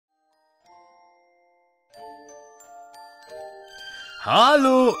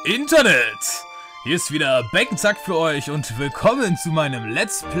Hallo Internet! Hier ist wieder Zack für euch und willkommen zu meinem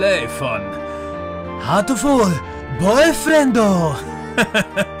Let's Play von Hatoful Boyfriend.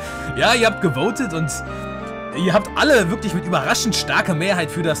 Ja, ihr habt gewotet und ihr habt alle wirklich mit überraschend starker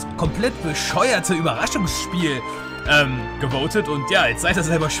Mehrheit für das komplett bescheuerte Überraschungsspiel gewotet. Und ja, jetzt seid ihr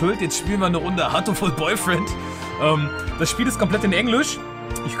selber schuld. Jetzt spielen wir eine Runde Hatoful Boyfriend. Das Spiel ist komplett in Englisch.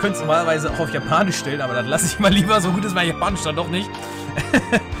 Ich könnte es normalerweise auch auf Japanisch stellen, aber das lasse ich mal lieber. So gut ist mein Japanisch dann doch nicht.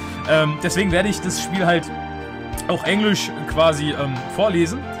 Deswegen werde ich das Spiel halt auch Englisch quasi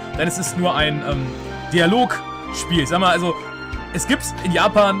vorlesen. Denn es ist nur ein Dialogspiel. Sag mal, also es gibt in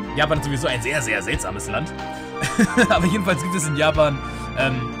Japan, ist sowieso ein sehr, sehr seltsames Land. Aber jedenfalls gibt es in Japan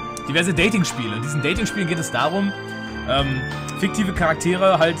diverse Dating-Spiele. In diesen Dating-Spielen geht es darum, fiktive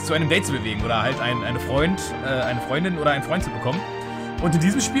Charaktere halt zu einem Date zu bewegen oder halt eine Freundin oder einen Freund zu bekommen. Und in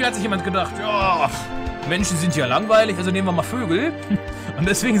diesem Spiel hat sich jemand gedacht, ja, Menschen sind ja langweilig, also nehmen wir mal Vögel. Und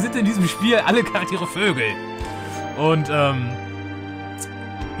deswegen sind in diesem Spiel alle Charaktere Vögel. Und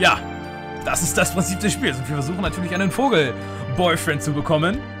ja, das ist das Prinzip des Spiels. Und wir versuchen natürlich einen Vogel-Boyfriend zu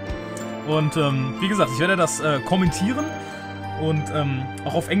bekommen. Und wie gesagt, ich werde das kommentieren und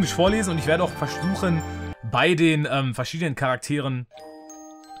auch auf Englisch vorlesen. Und ich werde auch versuchen, bei den verschiedenen Charakteren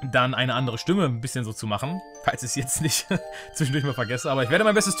dann eine andere Stimme ein bisschen so zu machen, falls ich es jetzt nicht zwischendurch mal vergesse, aber ich werde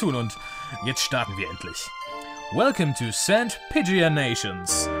mein Bestes tun und jetzt starten wir endlich. Welcome to St.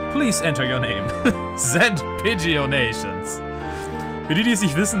 Nations. Please enter your name. St. Nations. Für die, die es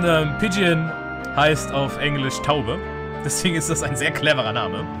nicht wissen, Pigeon heißt auf Englisch Taube, deswegen ist das ein sehr cleverer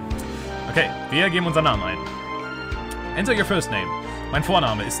Name. Okay, wir geben unseren Namen ein. Enter your first name. Mein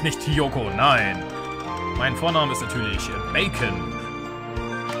Vorname ist nicht Hiyoko, nein. Mein Vorname ist natürlich Bacon.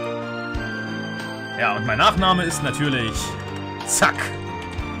 Ja, und mein Nachname ist natürlich Zack.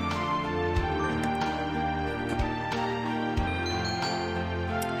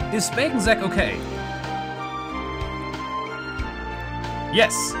 Is Bacon Zack okay?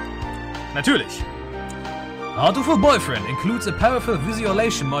 Yes. Natürlich. Hatoful Boyfriend includes a powerful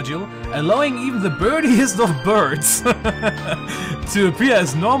visualization module, allowing even the birdiest of birds to appear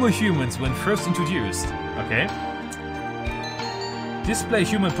as normal humans when first introduced. Okay. Display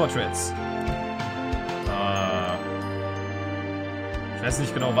human portraits. Ich weiß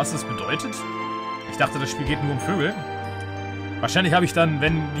nicht genau, was es bedeutet. Ich dachte, das Spiel geht nur um Vögel. Wahrscheinlich habe ich dann,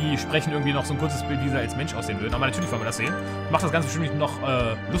 wenn die sprechen, irgendwie noch so ein kurzes Bild, wie sie als Mensch aussehen würden. Aber natürlich wollen wir das sehen. Macht das Ganze bestimmt noch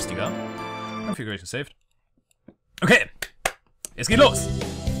lustiger. Configuration saved. Okay, es geht los.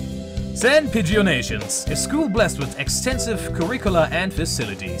 St. Nations, a school blessed with extensive curricula and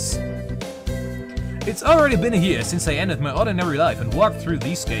facilities. It's already been a year since I ended my ordinary life and walked through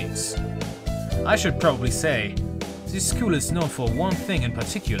these gates. I should probably say, this school is known for one thing in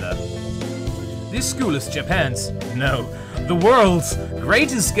particular. This school is Japan's, no, the world's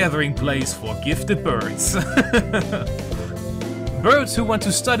greatest gathering place for gifted birds. Birds who want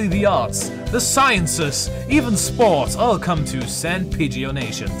to study the arts, the sciences, even sports all come to St.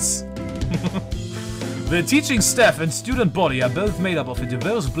 Nations. The teaching staff and student body are both made up of a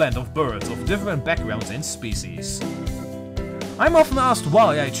diverse blend of birds of different backgrounds and species. I'm often asked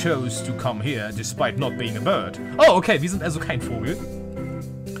why I chose to come here, despite not being a bird. Oh, okay, wir sind also kein Vogel.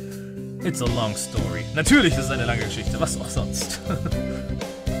 It's a long story. Natürlich ist es eine lange Geschichte, was auch sonst.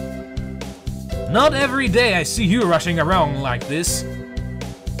 Not every day I see you rushing around like this.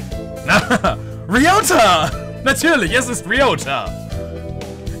 Ryota! Natürlich, es ist Ryota.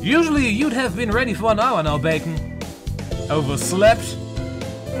 Usually you'd have been ready for an hour now, Bacon. Overslept?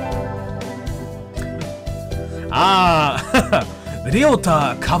 Ah,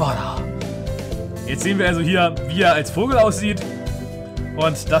 Ryota Kawara. Jetzt sehen wir also hier, wie er als Vogel aussieht.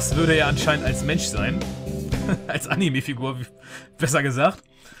 Und das würde er anscheinend als Mensch sein. Als Anime-Figur, besser gesagt.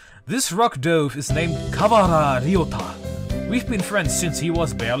 This rock dove is named Kawara Ryota. We've been friends since he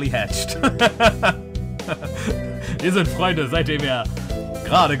was barely hatched. Wir sind Freunde, seitdem er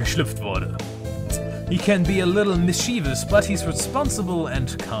gerade geschlüpft wurde. He can be a little mischievous, but he's responsible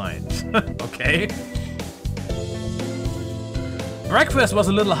and kind. Okay. Breakfast was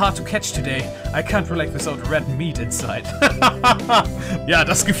a little hard to catch today. I can't relax without red meat inside. Ja,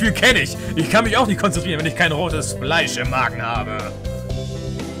 das Gefühl kenne ich. Ich kann mich auch nicht konzentrieren, wenn ich kein rotes Fleisch im Magen habe.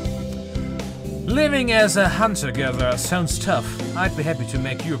 Living as a hunter-gatherer sounds tough. I'd be happy to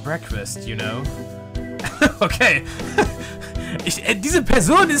make you a breakfast, you know. Okay. Diese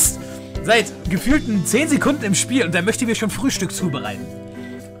Person ist seit gefühlten 10 Sekunden im Spiel und er möchte mir schon Frühstück zubereiten.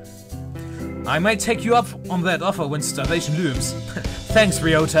 I might take you up on that offer when starvation looms. Thanks,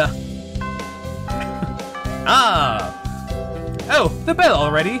 Ryota. Ah! Oh, the bell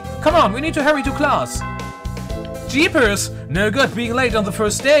already. Come on, we need to hurry to class. Jeepers! No good being late on the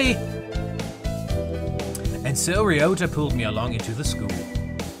first day! And so Ryota pulled me along into the school.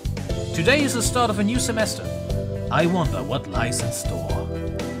 Today is the start of a new semester. I wonder what lies in store.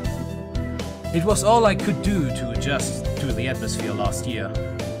 It was all I could do to adjust to the atmosphere last year.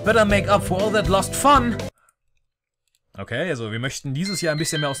 Better make up for all that lost fun! Okay, also wir möchten dieses Jahr ein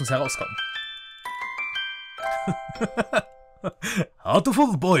bisschen mehr aus uns herauskommen.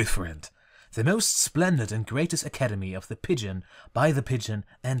 Hatoful Boyfriend. The most splendid and greatest academy of the pigeon, by the pigeon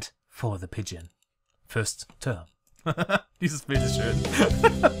and for the pigeon. First term. Dieses Bild ist schön.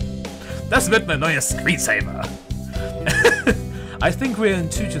 Das wird mein neuer Screensaver. I think we're in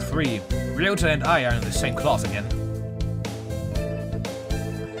 2 to 3. Ryota and I are in the same class again.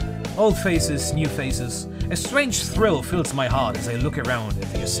 Old faces, new faces. A strange thrill fills my heart as I look around at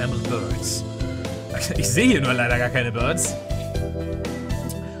the assembled birds. Ich sehe hier nur leider gar keine Birds.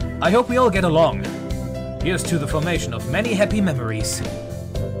 I hope we all get along. Here's to the formation of many happy memories.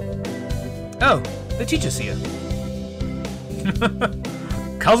 Oh, the teacher's here.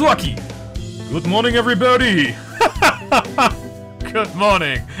 Kazuaki! Good morning, everybody! Good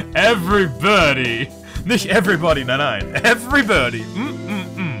morning, everybody! Nicht everybody, nein, nein. Everybody!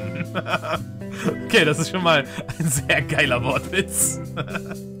 Okay, das ist schon mal ein sehr geiler Wortwitz.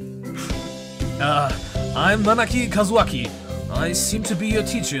 I'm Nanaki Kazuaki. I seem to be your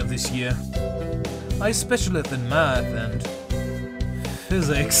teacher this year. I specialize in math and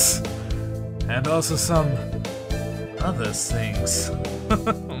physics. And also some other things.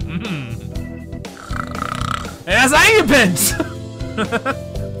 Er ist eingepennt!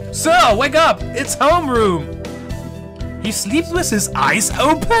 Sir, wake up! It's homeroom! He sleeps with his eyes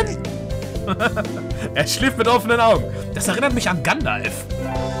open? Er schläft mit offenen Augen. Das erinnert mich an Gandalf.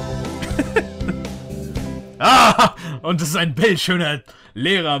 Und das ist ein bildschöner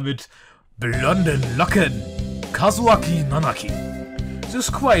Lehrer mit blonden Locken. Kazuaki Nanaki.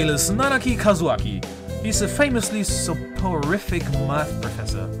 This quail is Nanaki Kazuaki. He's a famously soporific math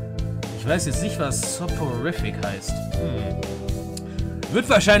professor. Ich weiß jetzt nicht, was soporific heißt. Wird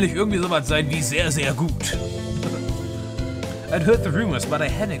wahrscheinlich irgendwie sowas sein wie sehr, sehr gut. I'd heard the rumors, but I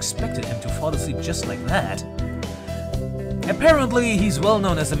hadn't expected him to fall asleep just like that. Apparently, he's well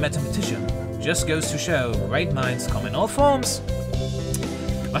known as a mathematician. Just goes to show, great minds come in all forms.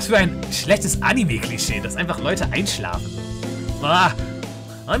 Was für ein schlechtes Anime-Klischee, dass einfach Leute einschlafen.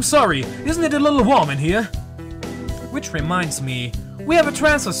 I'm sorry, isn't it a little warm in here? Which reminds me, we have a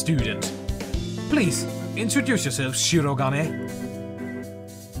transfer student. Please, introduce yourself, Shirogane.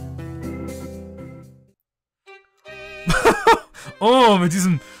 Oh, mit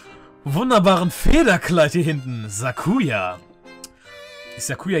diesem wunderbaren Federkleid hier hinten. Sakuya. Ist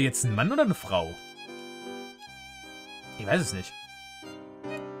Sakuya jetzt ein Mann oder eine Frau? Ich weiß es nicht.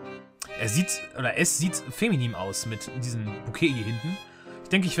 Es sieht feminin aus mit diesem Bouquet hier hinten. Ich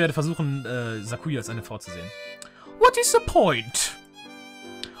denke, ich werde versuchen, Sakuya als eine Frau zu sehen. What is the point?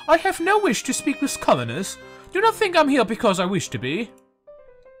 I have no wish to speak with commoners. Do not think I'm here because I wish to be.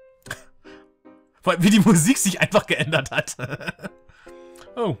 Wie die Musik sich einfach geändert hat.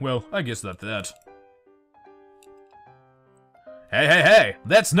 Oh, well, I guess that's that. Hey, hey, hey!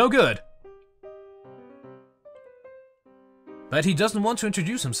 That's no good! But he doesn't want to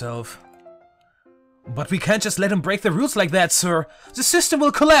introduce himself. But we can't just let him break the rules like that, sir. The system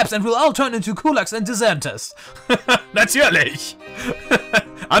will collapse and we'll all turn into kulaks and dissenters. Natürlich!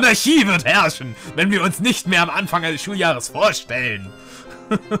 Anarchie wird herrschen, wenn wir uns nicht mehr am Anfang eines Schuljahres vorstellen.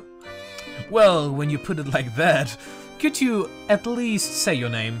 Well, when you put it like that, could you at least say your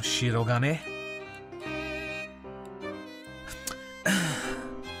name, Shirogane?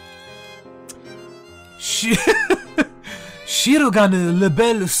 Shirogane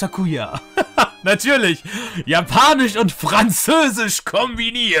Lebel Sakuya. Natürlich, Japanisch und Französisch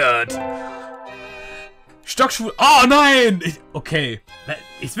kombiniert. Stockschwul. Oh nein! Okay,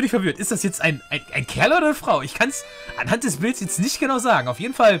 jetzt bin ich verwirrt. Ist das jetzt ein Kerl oder eine Frau? Ich kann es anhand des Bilds jetzt nicht genau sagen. Auf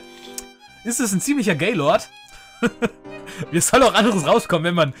jeden Fall ist es ein ziemlicher Gaylord. Es soll auch anderes rauskommen,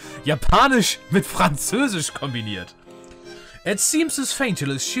 wenn man Japanisch mit Französisch kombiniert. It seems as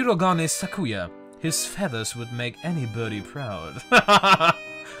fatal as Shirogane Sakuya. His feathers would make any birdie proud.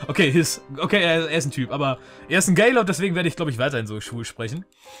 Okay, er ist ein Typ, aber er ist ein Gaylord, deswegen werde ich, glaube ich, weiterhin so schwul sprechen.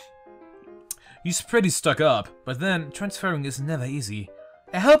 He's pretty stuck up, but then transferring is never easy.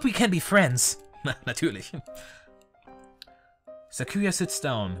 I hope we can be friends. Natürlich. Sakuya sits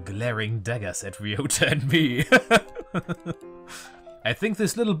down, glaring daggers at Ryota and me. I think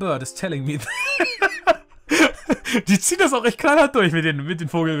this little bird is telling me... Die ziehen das auch echt knallhart durch mit den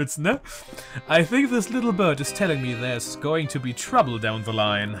Vogelwitzen, ne? I think this little bird is telling me there's going to be trouble down the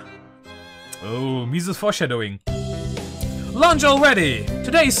line. Oh, mieses Foreshadowing. Lunch already!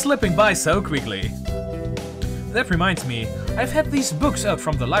 Today is slipping by so quickly. That reminds me, I've had these books out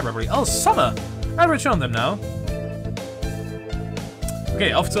from the library all summer. I'll return them now.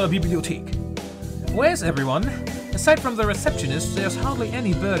 Okay, auf zur Bibliothek. Where's everyone? Aside from the receptionist, there's hardly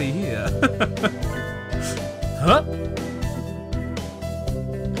anybody here. Huh?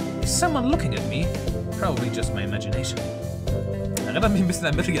 Is someone looking at me? Probably just my imagination. Erinnert mich ein bisschen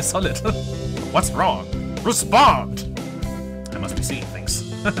an Metal Gear Solid. What's wrong? Respond! I must be seeing things.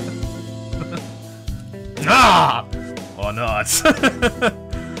 Ah! Or not.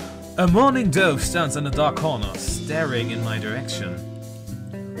 A morning dove stands in a dark corner, staring in my direction.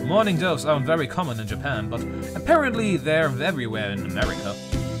 Morning doves aren't very common in Japan, but apparently they're everywhere in America.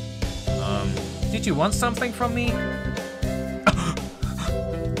 Did you want something from me?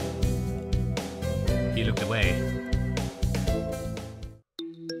 He looked away.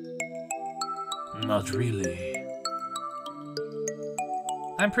 Not really.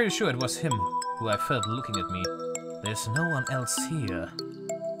 I'm pretty sure it was him who I felt looking at me. There's no one else here.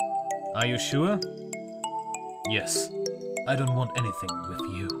 Are you sure? Yes. I don't want anything with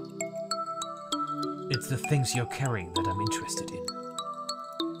you. It's the things you're carrying that I'm interested in.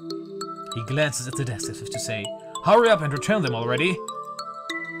 He glances at the desk as if to say, hurry up and return them already.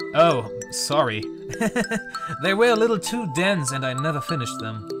 Oh, sorry. They were a little too dense and I never finished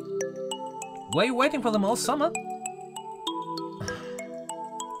them. Were you waiting for them all summer?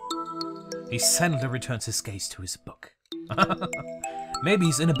 He silently returns his gaze to his book. Maybe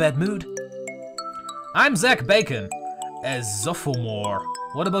he's in a bad mood. I'm Zack Bacon. A Sophomore.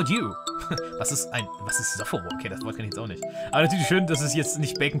 What about you? Was ist Sophomore? Okay, das Wort kenne ich jetzt auch nicht. Aber natürlich schön, dass es jetzt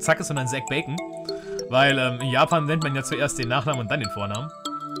nicht Bacon Zack ist, sondern Zack Bacon. Weil in Japan nennt man ja zuerst den Nachnamen und dann den Vornamen.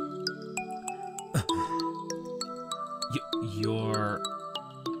 You're...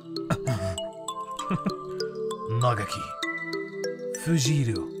 Nagaki.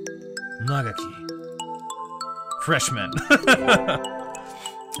 Fujiru. Nagaki. Freshman.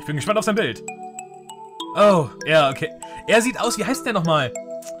 Ich bin gespannt auf sein Bild. Oh, ja, okay. Er sieht aus, wie heißt der nochmal?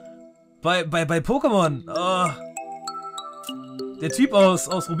 Bei Pokémon. Oh. Der Typ aus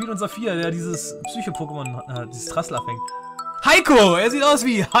Rubin und Saphir, der dieses Psycho-Pokémon hat, dieses Trassler fängt. Heiko! Er sieht aus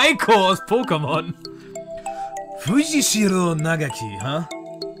wie Heiko aus Pokémon. Fujishiro Nagaki, huh?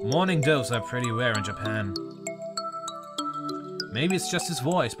 Morning doves are pretty rare in Japan. Maybe it's just his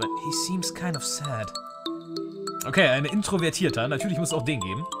voice, but he seems kind of sad. Okay, ein Introvertierter. Natürlich muss es auch den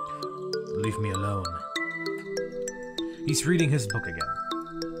geben. Leave me alone. He's reading his book again.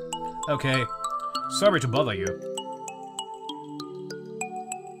 Okay. Sorry to bother you.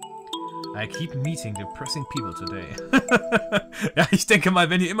 I keep meeting depressing people today. Ja, ich denke mal,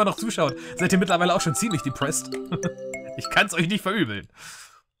 wenn ihr immer noch zuschaut, seid ihr mittlerweile auch schon ziemlich depressed. Ich kann's euch nicht verübeln.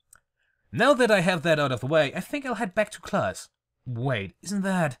 Now that I have that out of the way, I think I'll head back to class. Wait, isn't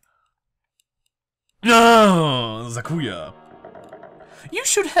that... Oh, Sakuya. You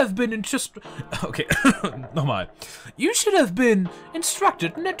should have been Okay, nochmal. You should have been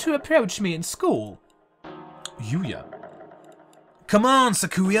instructed not to approach me in school. Yuya. Come on,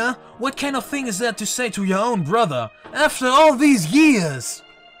 Sakuya. What kind of thing is that to say to your own brother after all these years?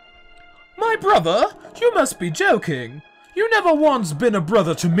 My brother? You must be joking. You never once been a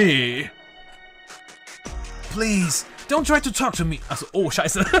brother to me. Please, don't try to talk to me. Also, oh,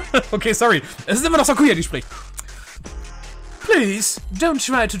 scheiße. Okay, sorry. Es ist immer noch Sakuya, die spricht. Please, don't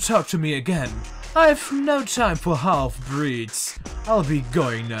try to talk to me again. I've no time for half-breeds. I'll be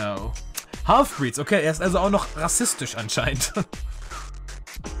going now. Half-breeds, okay, er ist also auch noch rassistisch anscheinend.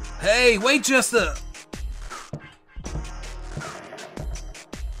 Hey, wait just a...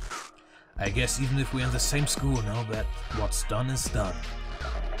 I guess even if we're in the same school now that what's done is done.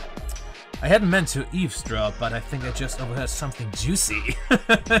 I hadn't meant to eavesdrop, but I think I just overheard something juicy.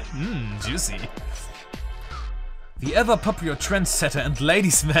 Juicy. The ever-popular trendsetter and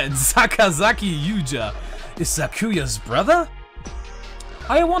ladies' man Sakazaki Yuja is Sakuya's brother?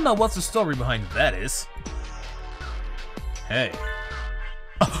 I wonder what the story behind that is. Hey.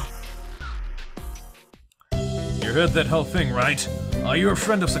 You heard that whole thing, right? Are you a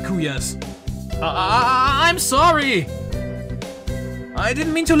friend of Sakuya's? I'm sorry! I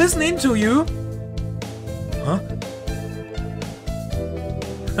didn't mean to listen into you! Huh?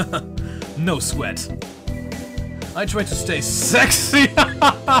 No sweat. I try to stay sexy.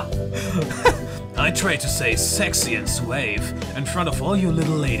 I try to say sexy and suave in front of all you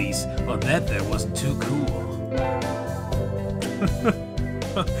little ladies, but that there wasn't too cool.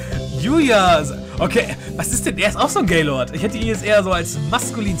 Julia! Okay, was ist denn? Er ist auch so ein Gaylord. Ich hätte ihn jetzt eher so als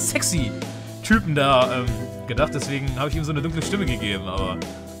maskulin sexy Typen da gedacht, deswegen habe ich ihm so eine dunkle Stimme gegeben, aber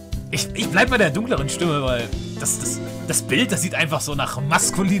Ich bleib bei der dunkleren Stimme, weil das Bild, das sieht einfach so nach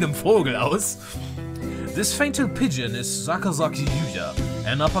maskulinem Vogel aus. This fatal pigeon is Zack,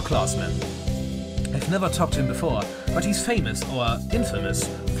 an upperclassman. I've never talked to him before, but he's famous or infamous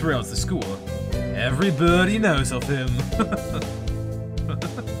throughout the school. Everybody knows of him.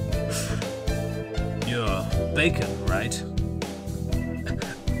 You're Bacon, right?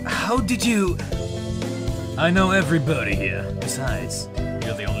 How did you... I know everybody here. Besides,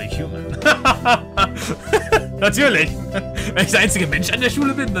 you're the only human. Natürlich! Wenn ich der einzige Mensch an der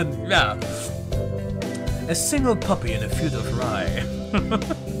Schule bin, dann ja. A single puppy in a field of rye.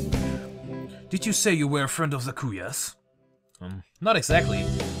 Did you say you were a friend of the Kuyas? Not exactly.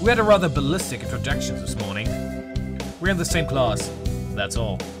 We had a rather ballistic introduction this morning. We're in the same class. That's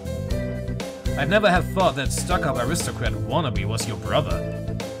all. I'd never have thought that stuck-up aristocrat wannabe was your brother.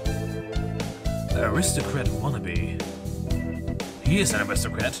 Aristocrat wannabe. He is an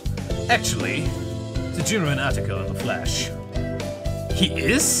aristocrat. Actually, it's a genuine article in the Flash. He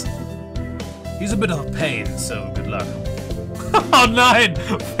is? He's a bit of a pain, so good luck. Oh nein!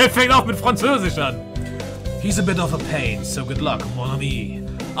 Er fängt auch mit Französisch an. He's a bit of a pain, so good luck, mon ami.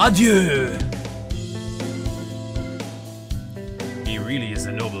 Adieu! He really is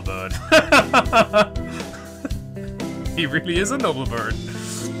a noble bird. He really is a noble bird.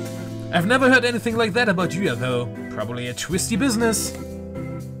 I've never heard anything like that about you, though. Probably a twisty business.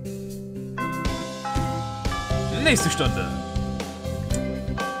 Nächste Stunde.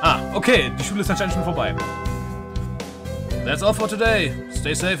 Ah, okay, die Schule ist anscheinend schon vorbei. That's all for today.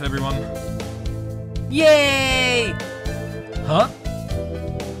 Stay safe, everyone. Yay! Huh?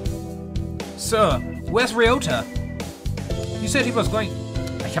 Sir, where's Ryota? You said he was going...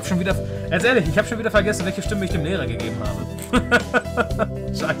 Ich hab schon wieder... Ganz ehrlich, ich hab schon wieder vergessen, welche Stimme ich dem Lehrer gegeben habe.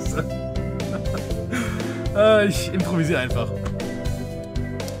 Scheiße. Ich improvisiere einfach.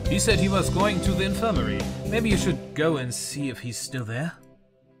 He said he was going to the infirmary. Maybe you should go and see if he's still there?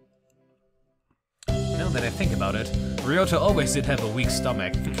 Now that I think about it, Ryota always did have a weak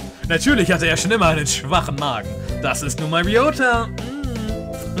stomach. Natürlich hatte er schon immer einen schwachen Magen. Das ist nun mal Ryota.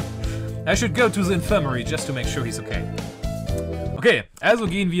 I should go to the infirmary just to make sure he's okay. Okay, also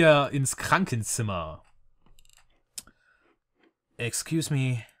gehen wir ins Krankenzimmer. Excuse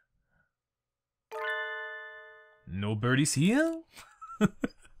me. No birdies here?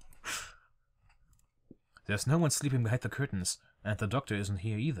 There's no one sleeping behind the curtains, and the doctor isn't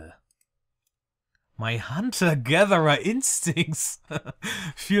here either. My hunter-gatherer instincts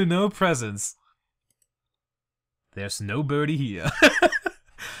feel no presence. There's no birdie here.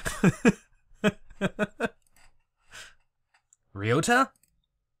 Ryota?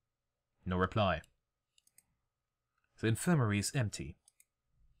 No reply. The infirmary is empty.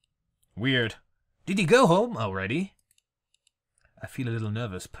 Weird. Did he go home already? I feel a little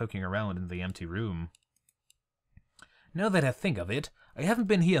nervous poking around in the empty room. Now that I think of it, I haven't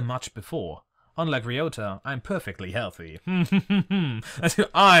been here much before. Unlike Ryota, I'm perfectly healthy.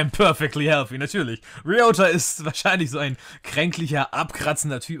 I'm perfectly healthy, natürlich. Ryota ist wahrscheinlich so ein kränklicher,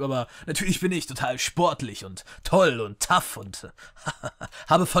 abkratzender Typ, aber natürlich bin ich total sportlich und toll und tough und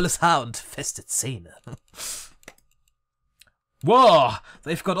habe volles Haar und feste Zähne. Wow,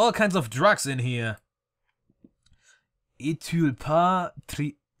 they've got all kinds of drugs in here. Ethylpar,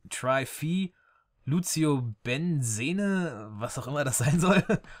 Triphy, Luciobenzene, was auch immer das sein soll.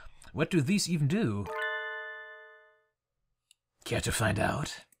 What do these even do? Care to find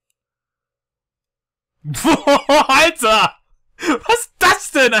out? Alter! Was ist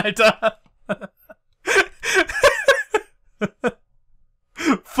das denn, Alter?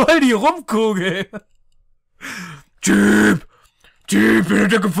 Voll die Rumkugel! Typ! Typ, bin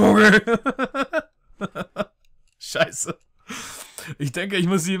der Vogel! Scheiße. Ich denke, ich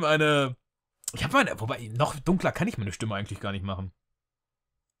muss ihm eine... Ich habe meine... Wobei, noch dunkler kann ich meine Stimme eigentlich gar nicht machen.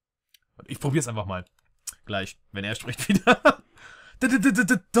 Ich probier's einfach mal. Gleich, wenn er spricht wieder.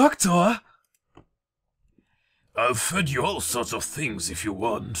 Doktor? I'll feed you all sorts of things if you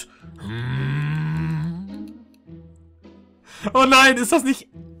want. Oh nein, ist das nicht...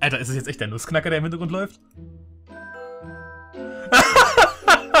 Alter, ist das jetzt echt der Nussknacker, der im Hintergrund läuft?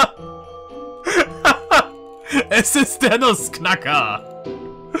 Es ist der Nussknacker.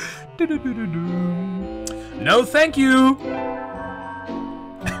 No, thank you.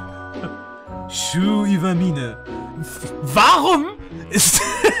 Schuh über Mine. Warum ist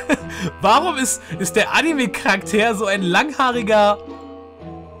der Anime-Charakter so ein langhaariger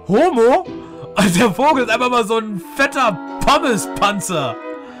Homo und der Vogel ist einfach mal so ein fetter Pommespanzer?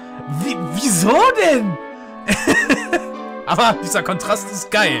 Wieso denn? Aber dieser Kontrast ist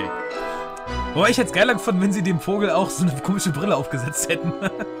geil. Wobei ich jetzt geil gefunden, wenn sie dem Vogel auch so eine komische Brille aufgesetzt hätten.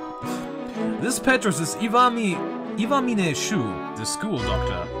 This Petrus is Ivamine Shu, the school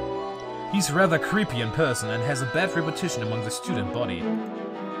doctor. He's rather creepy in person and has a bad reputation among the student body.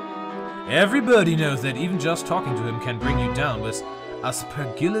 Everybody knows that even just talking to him can bring you down with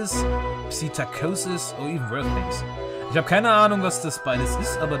Aspergillus, Psittacosis or even worse things. Ich habe keine Ahnung, was das beides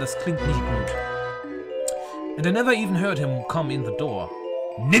ist, aber das klingt nicht gut. And I never even heard him come in the door.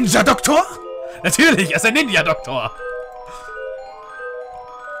 Ninja-Doktor? Natürlich, er ist ein Ninja-Doktor.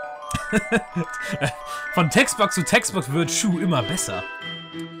 Von Textbox zu Textbox wird Shu immer besser.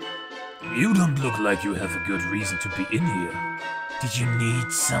 You don't look like you have a good reason to be in here. Did you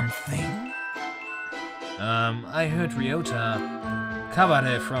need something? I heard Ryota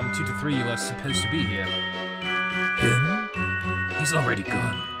Kawade from 2 to 3 was supposed to be here. Him? He's already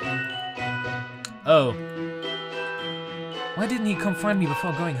gone. Oh. Why didn't he come find me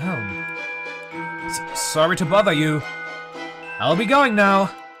before going home? Sorry to bother you. I'll be going now.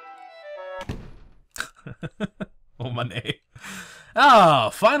 Oh Mann, ey. Ah,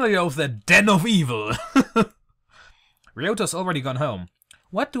 finally out of the den of evil. Ryota's already gone home.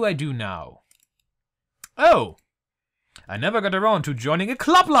 What do I do now? Oh! I never got around to joining a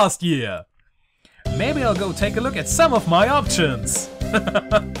club last year. Maybe I'll go take a look at some of my options.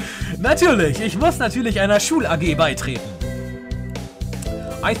 Natürlich, ich muss natürlich einer Schul-AG beitreten.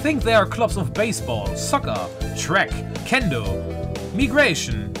 I think there are clubs of baseball, soccer, track, kendo,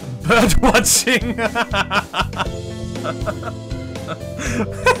 migration, birdwatching.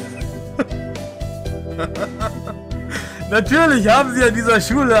 Natürlich haben sie an dieser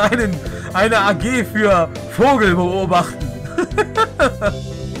Schule eine AG für Vogelbeobachten.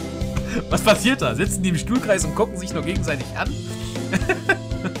 Was passiert da? Sitzen die im Stuhlkreis und gucken sich nur gegenseitig an?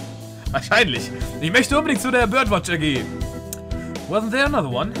 Wahrscheinlich. Ich möchte unbedingt zu der Birdwatch AG. Wasn't there another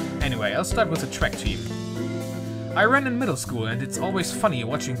one? Anyway, I'll start with the track team. I ran in middle school and it's always funny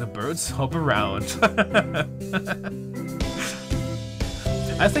watching the birds hop around.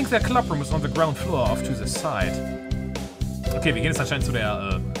 I think their club room is on the ground floor off to the side. Okay, wir gehen jetzt anscheinend zu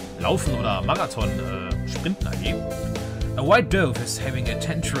der Laufen- oder Marathon-Sprinten AG. A white dove is having a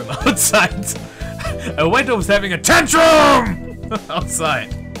tantrum outside. A white dove is having a tantrum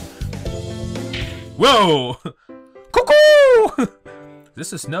outside. Whoa! Cuckoo!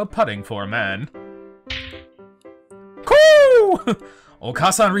 This is no putting for a man. Coo!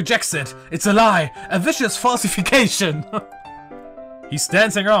 Okasan rejects it. It's a lie. A vicious falsification. He's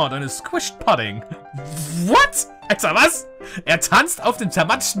dancing around and is squished pudding. What? Alter, was? Er tanzt auf dem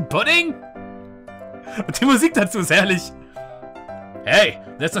zermatschten Pudding? Und die Musik dazu ist herrlich. Hey,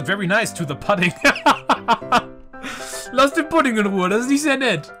 that's not very nice to the pudding. Lass den Pudding in Ruhe, das ist nicht sehr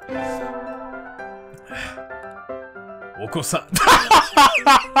nett. Oko-san.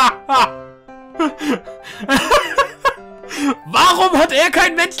 Warum hat er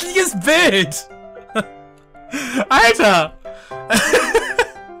kein menschliches Bild? Alter!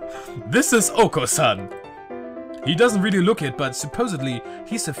 This is Oko-san. He doesn't really look it, but supposedly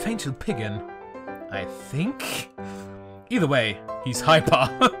he's a fainted pigeon. I think? Either way, he's hyper.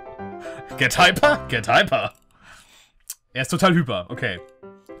 Get hyper? Get hyper. Er ist total hyper, okay.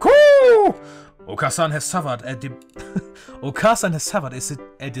 Cool! Okasan has suffered Okasan has suffered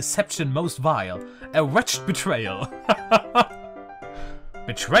a deception most vile. A wretched betrayal.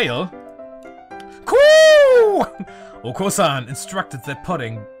 Betrayal? Cool! Oko-san instructed that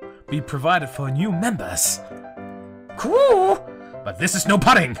pudding be provided for new members. Cool! But this is no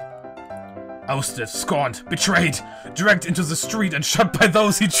pudding! Ousted, scorned, betrayed, dragged into the street and shot by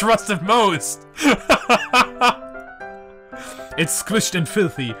those he trusted most! It's squished and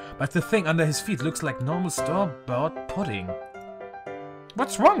filthy, but the thing under his feet looks like normal store-bought pudding.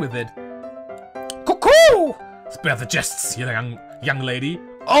 What's wrong with it? Cuckoo! Spare the jests, young lady.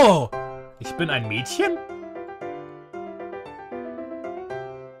 Oh! Ich bin ein Mädchen?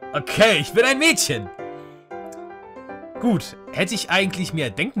 Okay, ich bin ein Mädchen! Gut, hätte ich eigentlich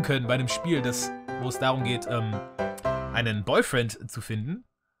mir denken können bei einem Spiel, wo es darum geht, einen Boyfriend zu finden.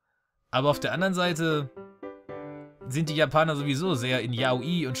 Aber auf der anderen Seite sind die Japaner sowieso sehr in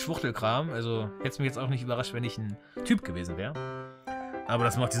Yaoi und Schwuchtelkram. Also hätte es mich jetzt auch nicht überrascht, wenn ich ein Typ gewesen wäre. Aber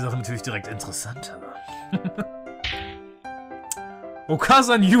das macht die Sache natürlich direkt interessanter.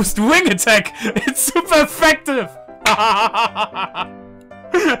 Okasan used Wing Attack! It's super effective!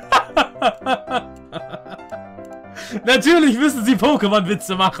 Natürlich müssen sie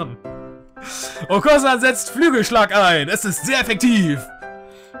Pokémon-Witze machen. Okasan setzt Flügelschlag ein. Es ist sehr effektiv.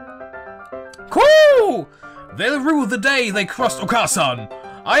 Cool! They'll rue the day they crossed Okasan.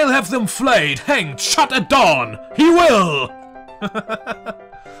 I'll have them flayed, hanged, shot at dawn. He will!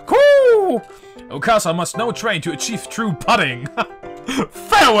 Cool! Okasa must now train to achieve true pudding.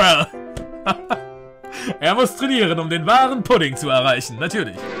 Farewell! Er muss trainieren, um den wahren Pudding zu erreichen.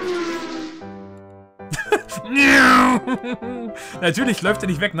 Natürlich. Natürlich läuft er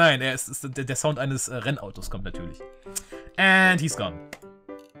nicht weg. Nein, der Sound eines Rennautos kommt natürlich. And he's gone.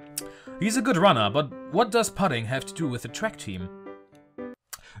 He's a good runner, but what does pudding have to do with the track team?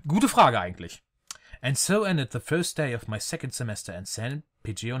 Gute Frage eigentlich. And so ended the first day of my second semester in San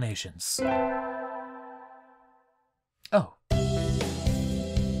Pigeonations. Oh.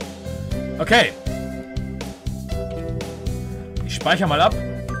 Okay. Ich speichere mal ab.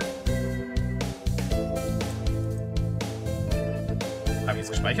 Habe ich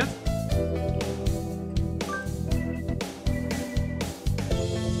jetzt gespeichert?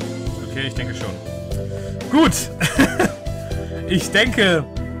 Okay, ich denke schon. Gut. Ich denke,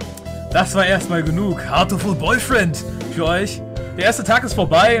 das war erstmal genug Hatoful Boyfriend für euch. Der erste Tag ist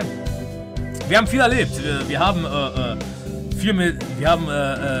vorbei. Wir haben viel erlebt. Wir haben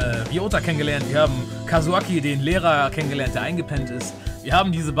Ryota kennengelernt. Wir haben Kazuaki, den Lehrer, kennengelernt, der eingepennt ist. Wir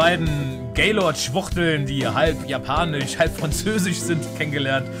haben diese beiden Gaylord-Schwuchteln, die halb japanisch, halb französisch sind,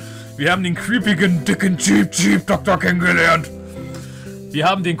 kennengelernt. Wir haben den creepigen, dicken Jeep-Doktor kennengelernt. Wir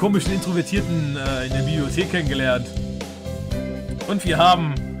haben den komischen Introvertierten in der Bibliothek kennengelernt. Und wir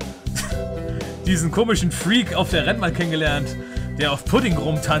haben diesen komischen Freak auf der Rennbahn kennengelernt, der auf Pudding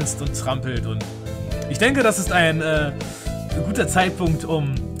rumtanzt und trampelt. Und ich denke, das ist ein guter Zeitpunkt,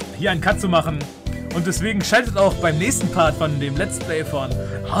 um hier einen Cut zu machen. Und deswegen schaltet auch beim nächsten Part von dem Let's Play von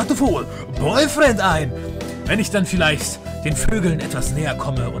Hatoful Boyfriend ein, wenn ich dann vielleicht den Vögeln etwas näher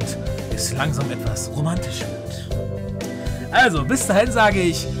komme und es langsam etwas romantisch wird. Also, bis dahin sage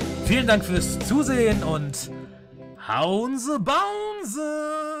ich vielen Dank fürs Zusehen und hauen Sie, bauen Sie!